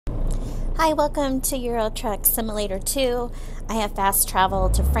Hi, welcome to Euro Truck Simulator 2. I have fast travel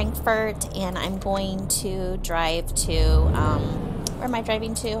to Frankfurt and I'm going to drive to, where am I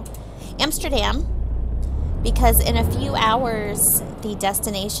driving to? Amsterdam, because in a few hours the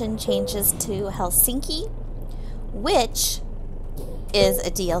destination changes to Helsinki, which is a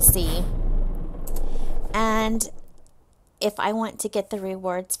DLC. And if I want to get the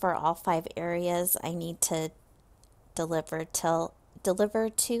rewards for all 5 areas, I need to deliver to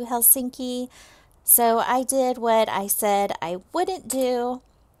Helsinki. So I did what I said I wouldn't do.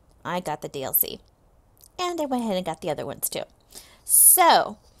 I got the DLC. And I went ahead and got the other ones too.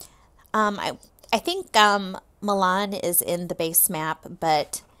 So, I think Milan is in the base map,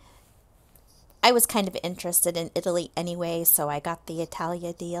 but I was kind of interested in Italy anyway, so I got the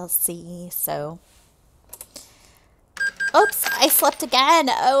Italia DLC, so... Oops, I slept again.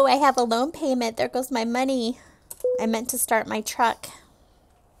 Oh, I have a loan payment. There goes my money. I meant to start my truck.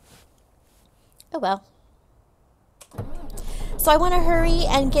 Oh well. So I want to hurry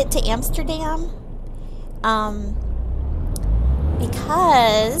and get to Amsterdam.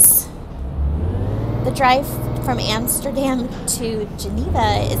 Because the drive from Amsterdam to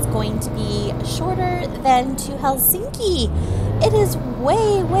Geneva is going to be shorter than to Helsinki. It is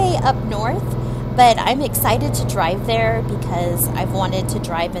way, way up north, but I'm excited to drive there because I've wanted to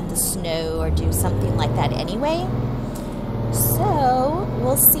drive in the snow or do something like that anyway. So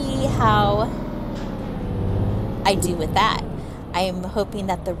we'll see how I do with that. I'm hoping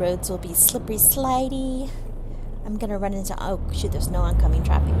that the roads will be slippery slidey. I'm gonna run into, oh shoot, there's no oncoming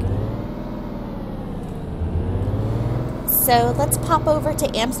traffic. So let's pop over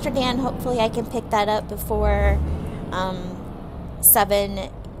to Amsterdam. Hopefully I can pick that up before 7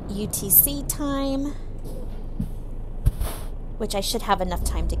 UTC time, which I should have enough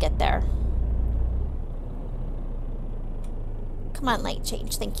time to get there. Come on, light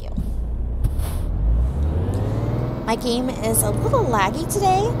change, thank you. My game is a little laggy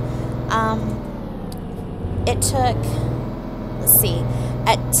today. It took, let's see,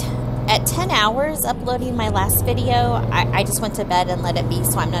 at 10 hours uploading my last video, I just went to bed and let it be,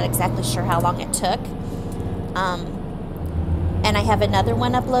 so I'm not exactly sure how long it took. And I have another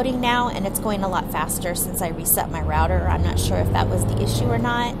one uploading now, and it's going a lot faster since I reset my router. I'm not sure if that was the issue or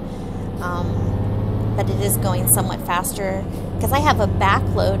not, but it is going somewhat faster because I have a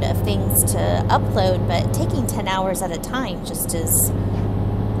backload of things to upload, but taking 10 hours at a time just is,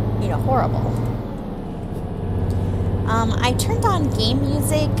 you know, horrible. I turned on game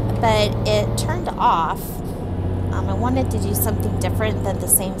music, but it turned off. I wanted to do something different than the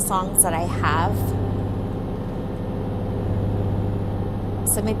same songs that I have.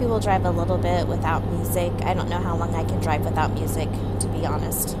 So maybe we'll drive a little bit without music. I don't know how long I can drive without music, to be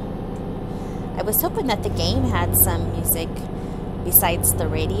honest. I was hoping that the game had some music besides the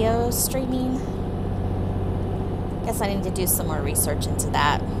radio streaming. Guess I need to do some more research into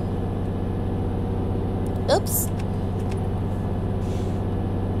that. Oops.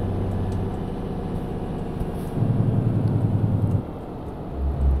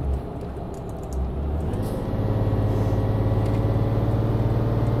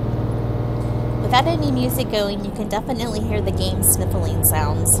 Without any music going, you can definitely hear the game sniffling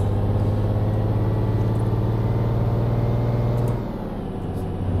sounds.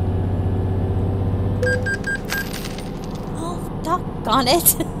 Oh, doggone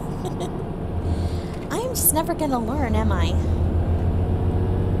it. I'm just never gonna learn, am I?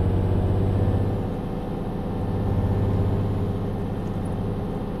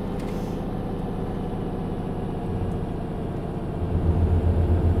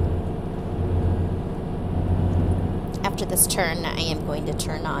 After this turn, I am going to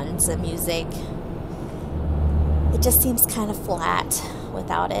turn on some music. It just seems kind of flat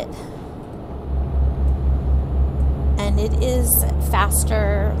without it. And it is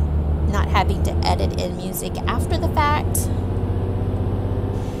faster not having to edit in music after the fact,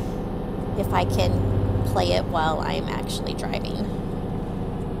 if I can play it while I'm actually driving.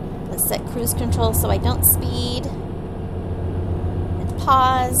 Let's set cruise control so I don't speed. And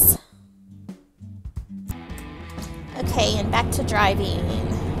pause. Okay, and back to driving.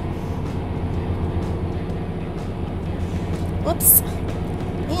 Whoops.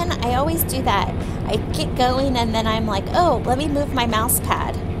 Man, I always do that. I get going and then I'm like, oh, let me move my mouse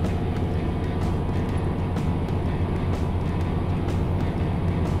pad.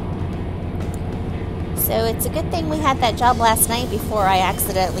 So it's a good thing we had that job last night before I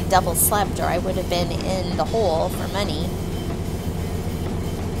accidentally double slept, or I would have been in the hole for money.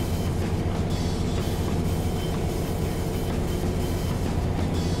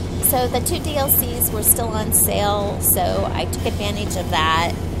 So the 2 DLCs were still on sale, so I took advantage of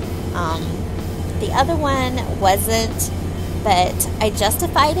that. The other one wasn't, but I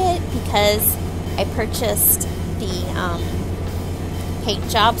justified it because I purchased the paint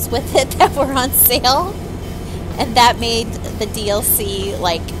jobs with it that were on sale, and that made the DLC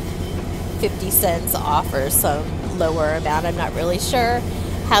like 50 cents off or some lower amount. I'm not really sure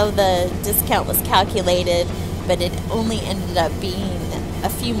how the discount was calculated, but it only ended up being a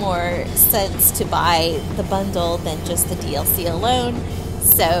few more cents to buy the bundle than just the DLC alone.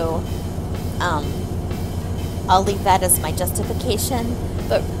 So I'll leave that as my justification.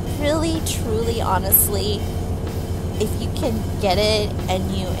 But really, truly, honestly, if you can get it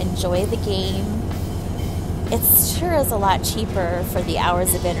and you enjoy the game, it sure is a lot cheaper for the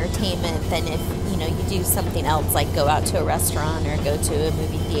hours of entertainment than if, you know, you do something else, like go out to a restaurant or go to a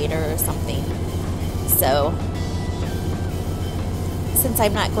movie theater or something. So, since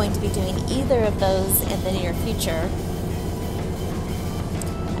I'm not going to be doing either of those in the near future,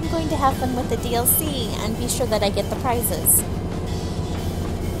 I'm going to have fun with the DLC and be sure that I get the prizes.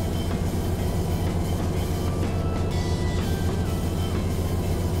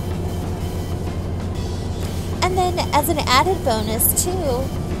 And then as an added bonus too,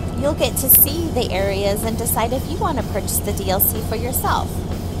 you'll get to see the areas and decide if you want to purchase the DLC for yourself.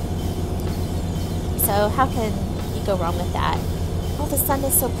 So how can you go wrong with that? Oh, the sun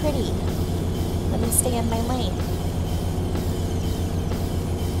is so pretty. Let me stay in my lane.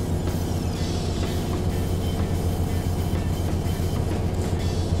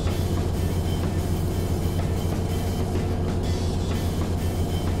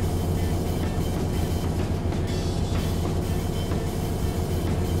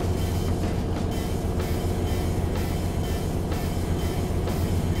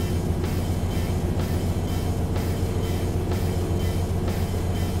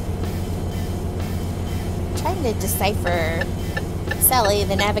 To decipher Sally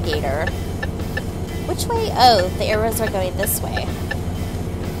the navigator. Which way? Oh, the arrows are going this way.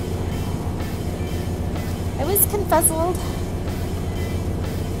 I was confuzzled.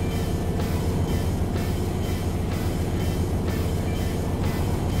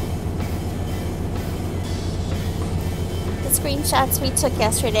 The screenshots we took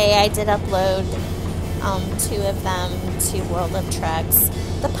yesterday, I did upload 2 of them to World of Trucks.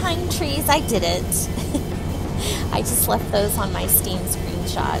 The pine trees, I didn't. I just left those on my Steam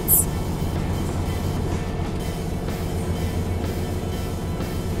screenshots.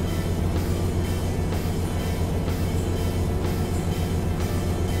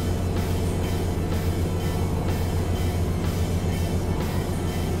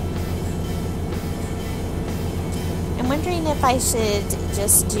 I'm wondering if I should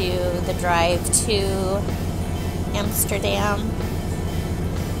just do the drive to Amsterdam.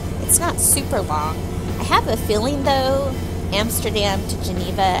 It's not super long. I have a feeling, though, Amsterdam to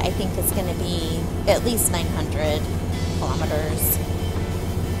Geneva, I think is going to be at least 900 kilometers.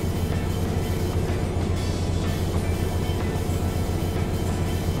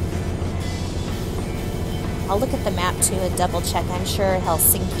 I'll look at the map, too, and double check. I'm sure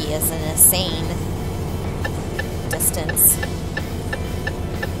Helsinki is an insane distance.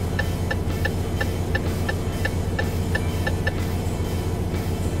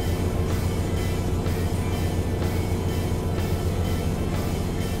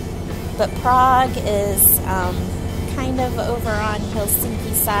 But Prague is kind of over on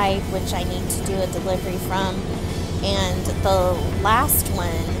Helsinki side, which I need to do a delivery from. And the last one,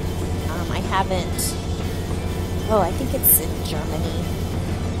 I haven't... Oh, I think it's in Germany.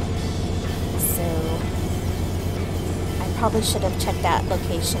 So I probably should have checked that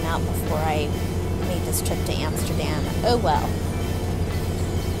location out before I made this trip to Amsterdam. Oh well.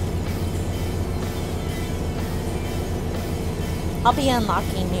 I'll be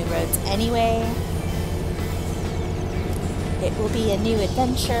unlocking new roads anyway. It will be a new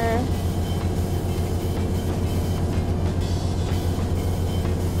adventure.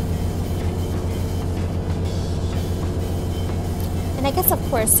 And I guess, of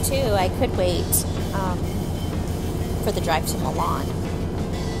course, too, I could wait for the drive to Milan.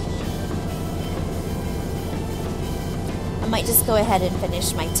 I might just go ahead and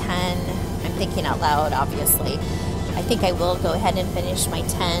finish my 10. I'm thinking out loud, obviously. I think I will go ahead and finish my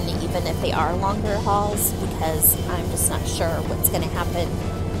 10, even if they are longer hauls, because I'm just not sure what's going to happen.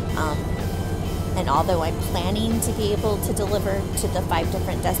 And although I'm planning to be able to deliver to the 5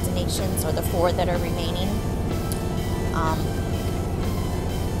 different destinations, or the 4 that are remaining,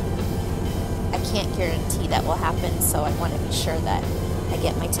 I can't guarantee that will happen, so I want to be sure that I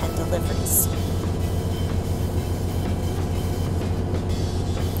get my 10 deliveries.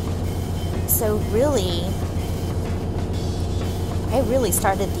 So really, I really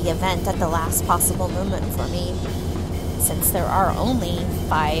started the event at the last possible moment for me, since there are only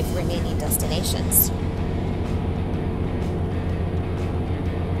 5 remaining destinations.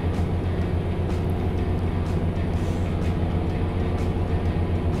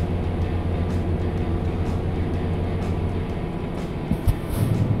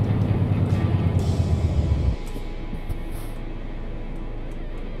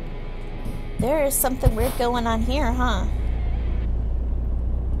 There is something weird going on here, huh?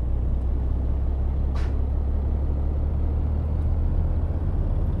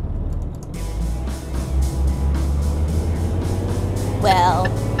 Well,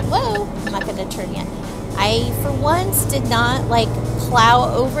 whoa, I'm not going to turn yet. I, for once, did not, like,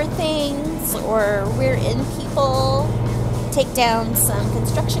 plow over things or rear end people, take down some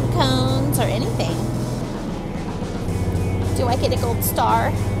construction cones or anything. Do I get a gold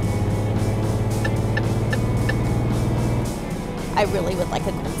star? I really would like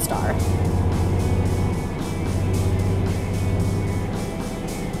a gold star.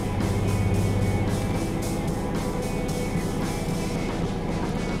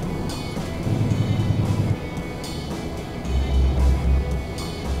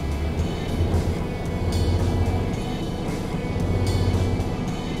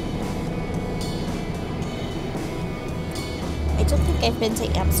 I don't think I've been to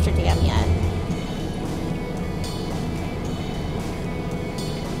Amsterdam yet.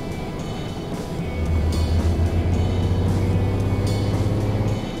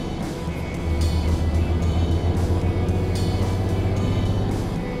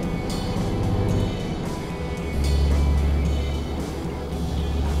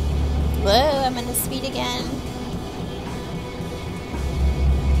 Whoa, I'm gonna speed again.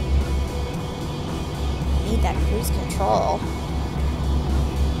 I need that cruise control.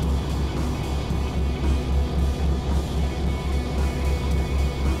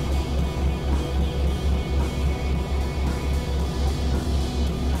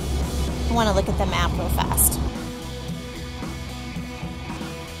 I want to look at the map real fast.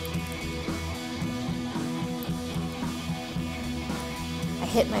 I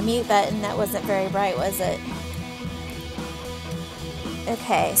hit my mute button. That wasn't very bright, was it?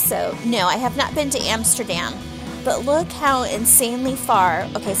 Okay, so no, I have not been to Amsterdam, but look how insanely far.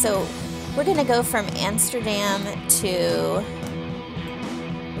 Okay, so we're gonna go from Amsterdam to,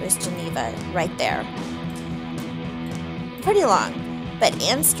 where's Geneva? Right there. Pretty long, but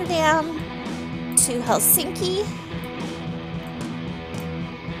Amsterdam to Helsinki.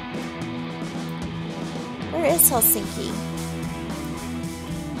 Where is Helsinki?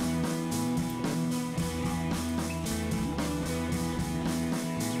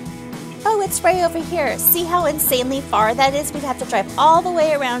 Oh, it's right over here. See how insanely far that is? We'd have to drive all the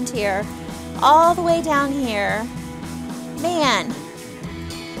way around here, all the way down here. Man.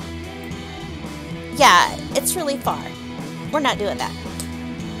 Yeah, it's really far. We're not doing that.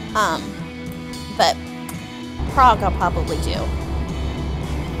 But Prague I'll probably do.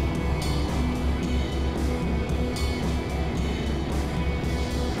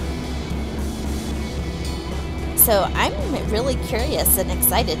 So I'm really curious and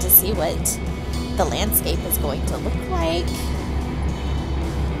excited to see what the landscape is going to look like.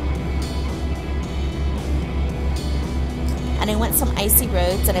 And I want some icy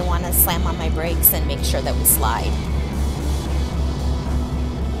roads, and I want to slam on my brakes and make sure that we slide.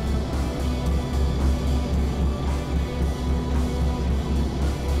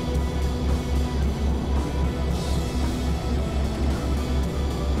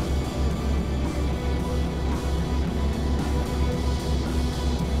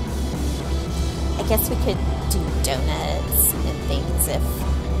 I guess we could do donuts and things if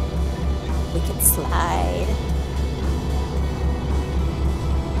we could slide.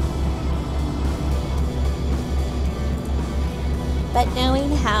 But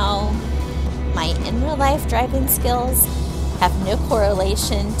knowing how my in real life driving skills have no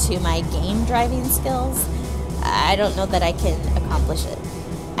correlation to my game driving skills, I don't know that I can accomplish it.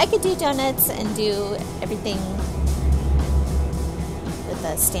 I could do donuts and do everything with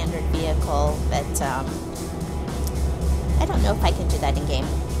a standard vehicle, but I don't know if I can do that in game.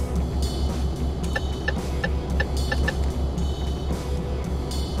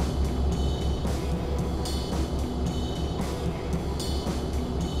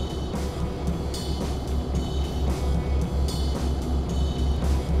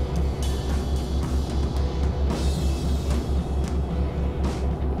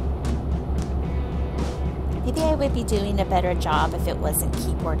 Maybe I would be doing a better job if it wasn't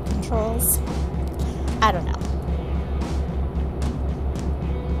keyboard controls. I don't know.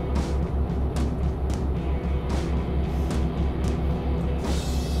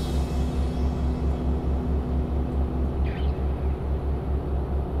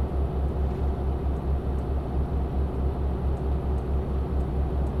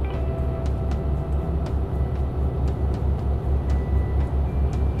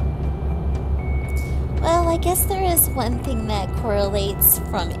 I guess there is one thing that correlates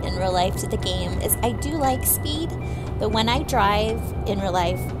from in real life to the game is I do like speed, but when I drive in real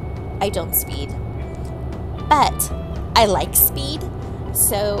life, I don't speed. But I like speed,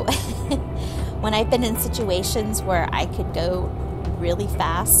 so when I've been in situations where I could go really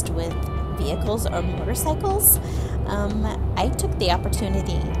fast with vehicles or motorcycles, I took the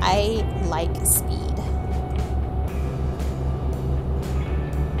opportunity. I like speed.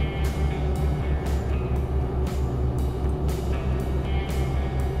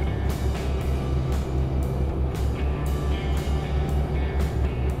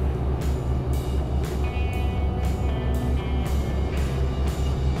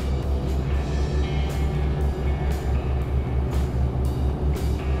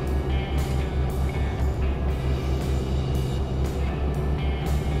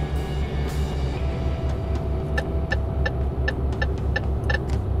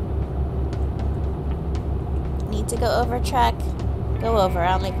 To go over, truck. Go over.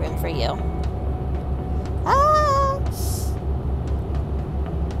 I'll make room for you. Ah!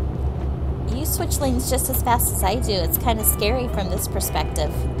 You switch lanes just as fast as I do. It's kind of scary from this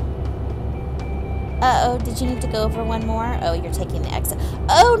perspective. Uh-oh, did you need to go over one more? Oh, you're taking the exit.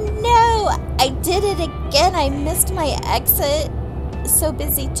 Oh, no! I did it again. I missed my exit. So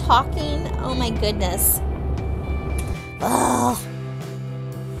busy talking. Oh, my goodness. Ugh.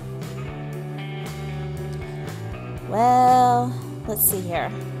 Well, let's see here.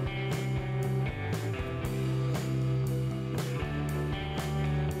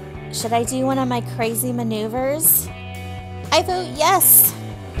 Should I do one of my crazy maneuvers? I vote yes.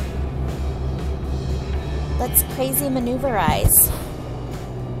 Let's crazy maneuverize.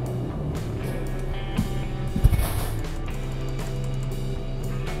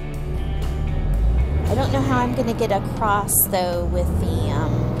 I don't know how I'm going to get across, though, with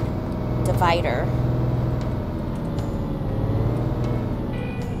the divider.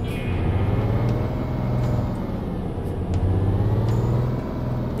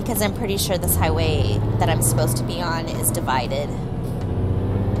 Because I'm pretty sure this highway that I'm supposed to be on is divided.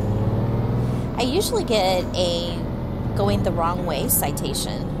 I usually get a going the wrong way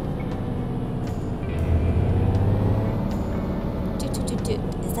citation.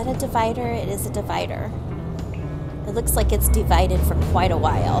 Is that a divider? It is a divider. It looks like it's divided for quite a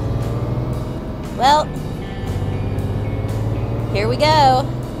while. Well, here we go.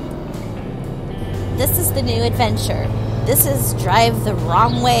 This is the new adventure. This is drive the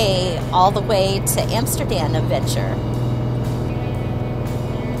wrong way all the way to Amsterdam adventure.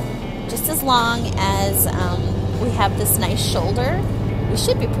 Just as long as we have this nice shoulder, we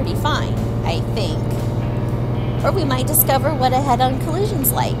should be pretty fine, I think. Or we might discover what a head-on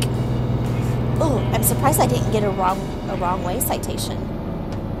collision's like. Oh, I'm surprised I didn't get a wrong way citation.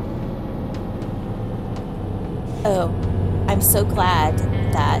 Oh, I'm so glad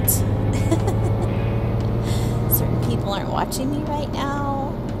that certain people aren't watching me right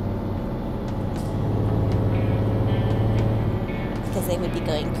now, because they would be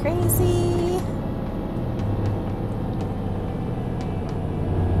going crazy.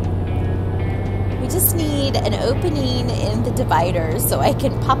 We just need an opening in the divider so I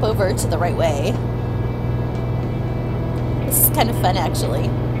can pop over to the right way. This is kind of fun, actually.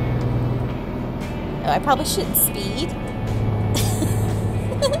 Oh, I probably shouldn't speed.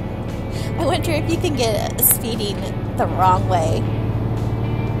 I wonder if you can get speeding the wrong way.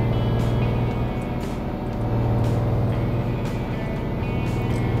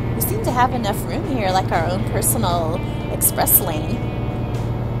 We seem to have enough room here, like our own personal express lane.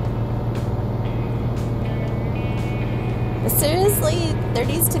 But seriously, there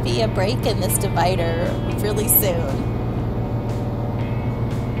needs to be a break in this divider really soon.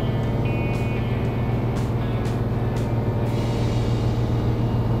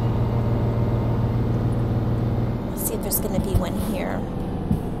 There's going to be one here.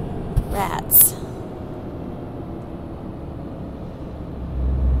 Rats.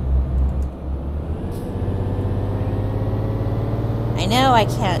 I know I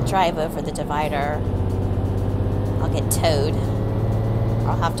can't drive over the divider. I'll get towed.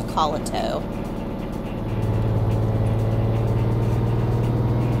 I'll have to call a tow.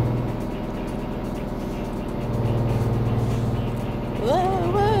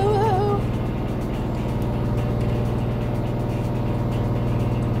 Whoa, whoa, whoa.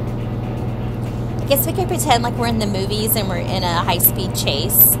 I guess we could pretend like we're in the movies and we're in a high-speed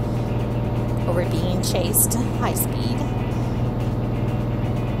chase. Or we're being chased high speed.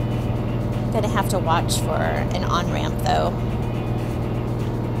 Gonna have to watch for an on-ramp though.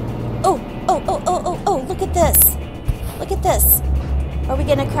 Oh, look at this. Look at this. Are we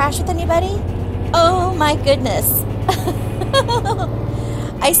gonna crash with anybody? Oh my goodness.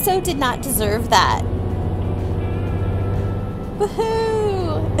 I so did not deserve that. Woohoo!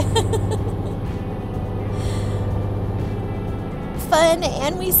 Fun,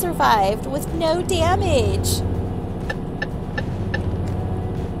 and we survived with no damage.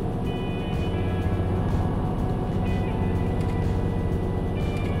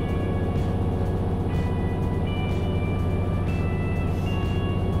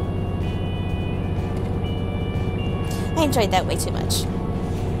 I enjoyed that way too much.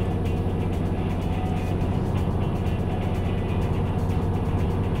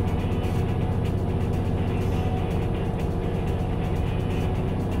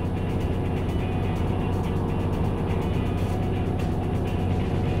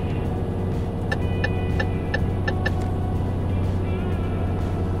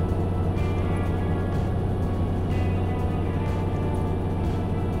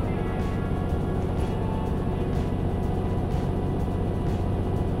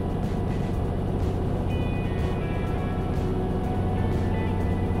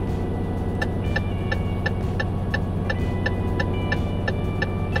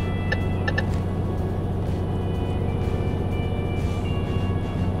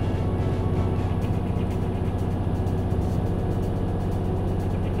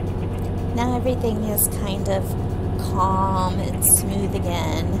 Now everything is kind of calm and smooth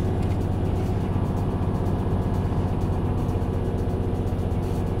again.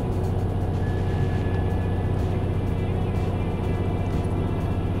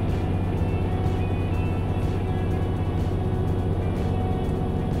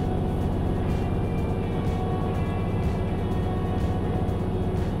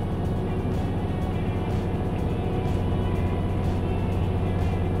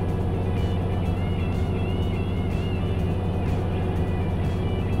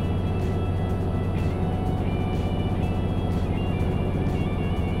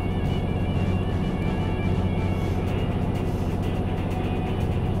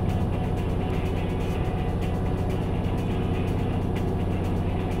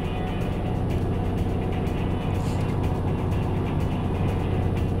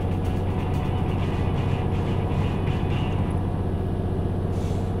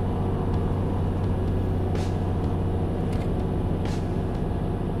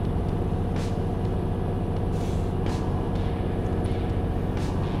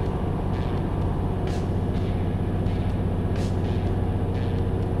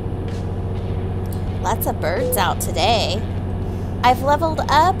 Lots of birds out today. I've leveled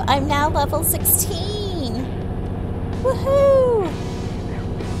up. I'm now level 16. Woohoo!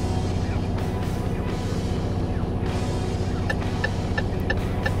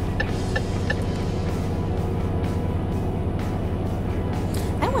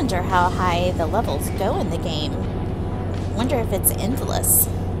 I wonder how high the levels go in the game. Wonder if it's endless.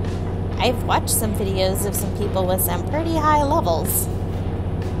 I've watched some videos of some people with some pretty high levels.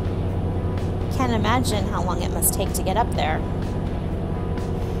 Can't imagine how long it must take to get up there.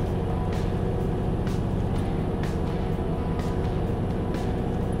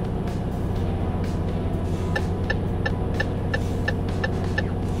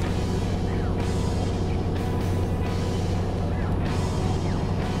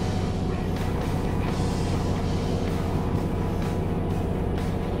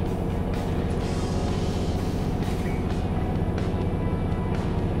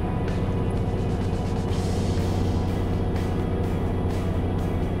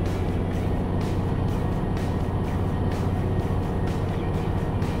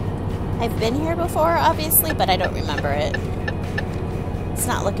 I've been here before, obviously, but I don't remember it. It's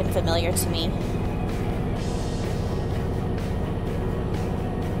not looking familiar to me.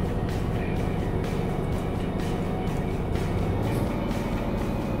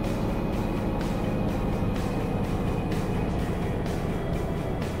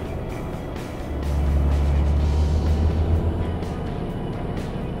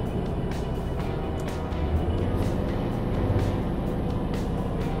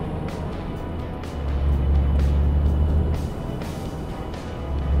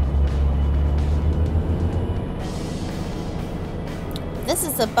 This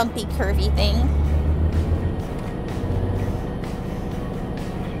is a bumpy, curvy thing.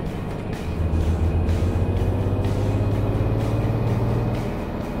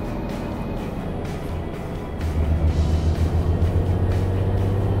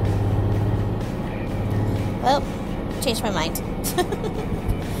 Well, changed my mind.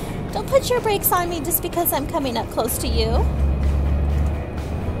 Don't put your brakes on me just because I'm coming up close to you.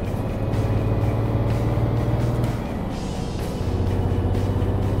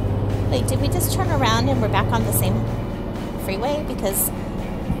 Wait, did we just turn around and we're back on the same freeway? Because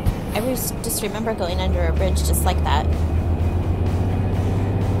I just remember going under a bridge just like that.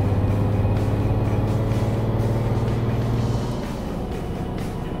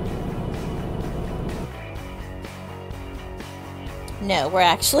 No, we're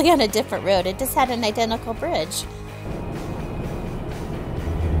actually on a different road. It just had an identical bridge.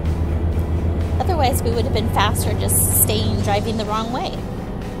 Otherwise, we would have been faster just driving the wrong way.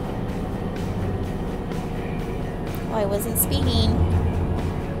 Oh, I wasn't speeding.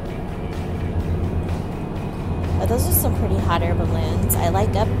 Oh, those are some pretty hot air balloons. I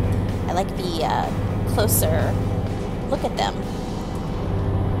like the closer look at them.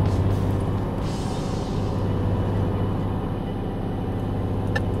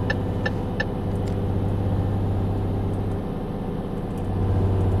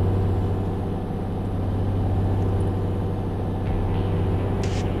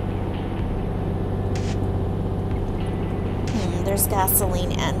 There's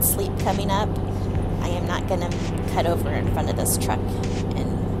gasoline and sleep coming up. I am not going to cut over in front of this truck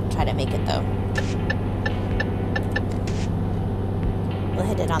and try to make it though. We'll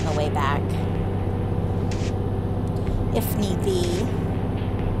hit it on the way back if need be.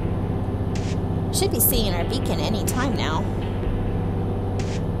 Should be seeing our beacon any time now.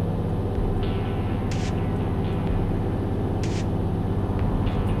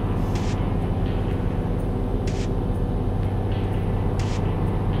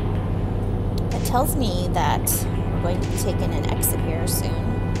 Tells me that we're going to be taking an exit here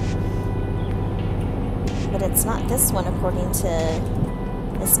soon, but it's not this one according to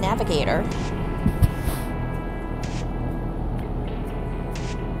this navigator.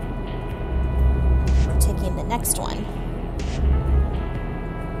 We're taking the next one.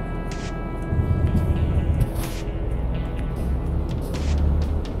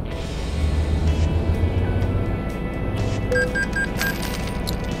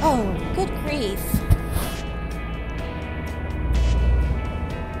 Oh, good grief.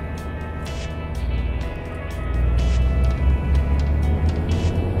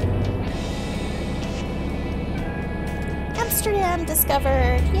 Amsterdam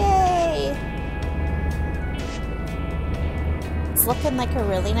discovered. Yay! It's looking like a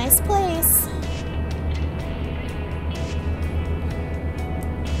really nice place.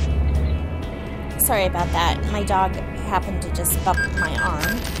 Sorry about that. My dog happened to just bump my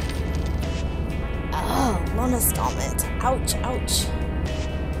arm. Oh, loan installment. Ouch, ouch.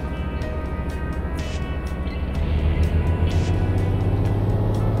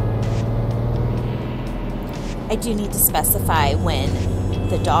 I do need to specify when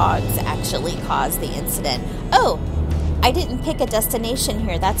the dogs actually caused the incident. Oh, I didn't pick a destination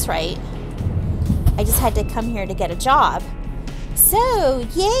here. That's right. I just had to come here to get a job. So,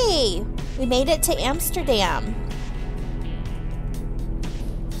 yay! We made it to Amsterdam.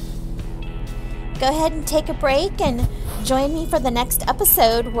 Go ahead and take a break and join me for the next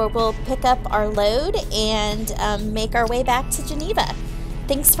episode where we'll pick up our load and make our way back to Geneva.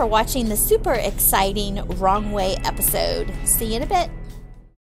 Thanks for watching the super exciting Wrong Way episode. See you in a bit.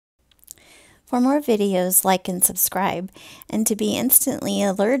 For more videos, like and subscribe. And to be instantly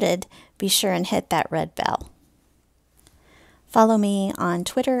alerted, be sure and hit that red bell. Follow me on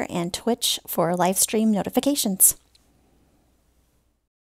Twitter and Twitch for live stream notifications.